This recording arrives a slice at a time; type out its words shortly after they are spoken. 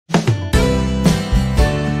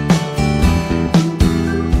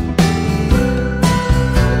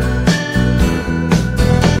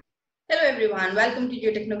everyone, welcome to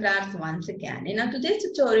Geo-Technocrats once again. In our today's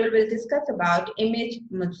tutorial, we'll discuss about image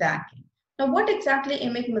mosaicing. Now, what exactly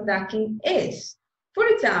image mosaicing is? For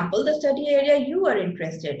example, the study area you are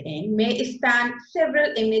interested in may span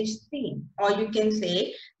several image scenes, or you can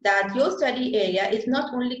say that your study area is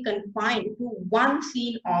not only confined to one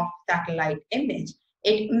scene of satellite image,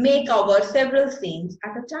 it may cover several scenes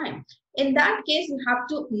at a time. In that case, you have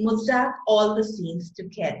to mosaic all the scenes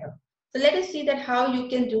together. So let us see that how you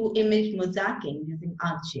can do image mosaicing using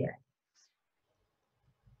ArcGIS.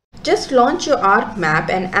 Just launch your ArcMap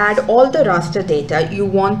and add all the raster data you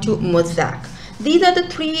want to mosaic. These are the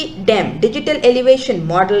three DEM, Digital Elevation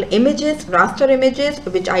Model images, raster images,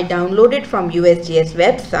 which I downloaded from USGS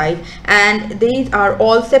website, and these are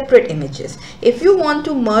all separate images. If you want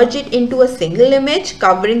to merge it into a single image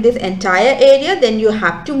covering this entire area, then you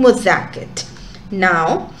have to mosaic it.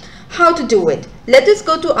 Now, how to do it? Let us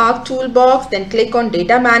go to Arc Toolbox, then click on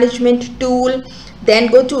Data Management Tool, then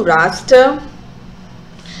go to Raster,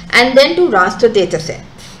 and then to Raster Dataset.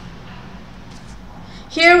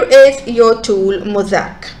 Here is your tool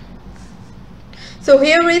Mosaic. So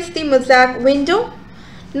here is the Mosaic window.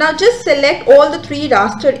 Now just select all the three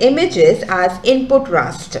raster images as input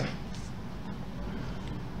raster.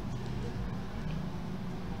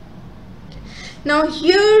 Now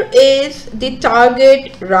here is the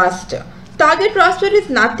target raster. Target raster is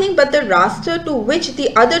nothing but the raster to which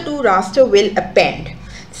the other two raster will append.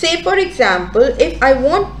 Say for example, if I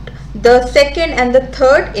want the second and the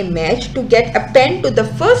third image to get append to the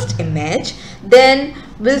first image, then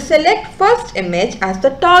we'll select first image as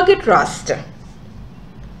the target raster.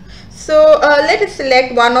 So let us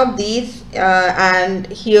select one of these and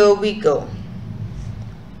here we go.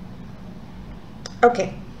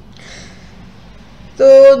 Okay.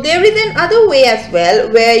 So there is another way as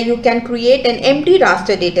well where you can create an empty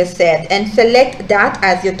raster data set and select that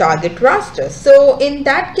as your target raster. So in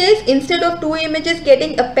that case, instead of two images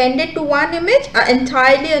getting appended to one image,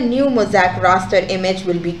 entirely a new mosaic raster image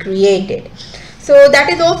will be created. So that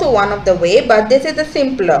is also one of the way, but this is a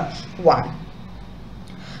simpler one.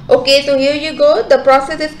 Okay, so here you go. The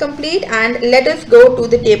process is complete, and let us go to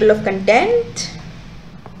the table of content.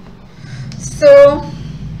 So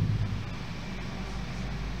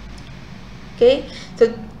okay,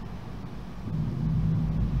 so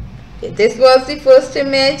this was the first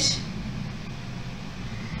image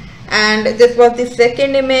and this was the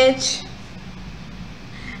second image,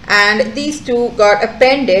 and these two got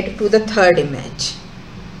appended to the third image.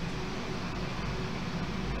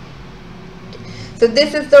 So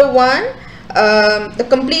this is the one, the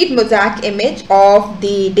complete mosaic image of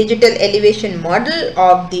the digital elevation model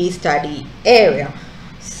of the study area.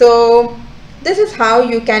 So this is how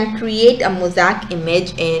you can create a mosaic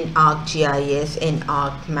image in ArcGIS in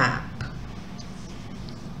ArcMap.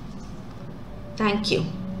 Thank you.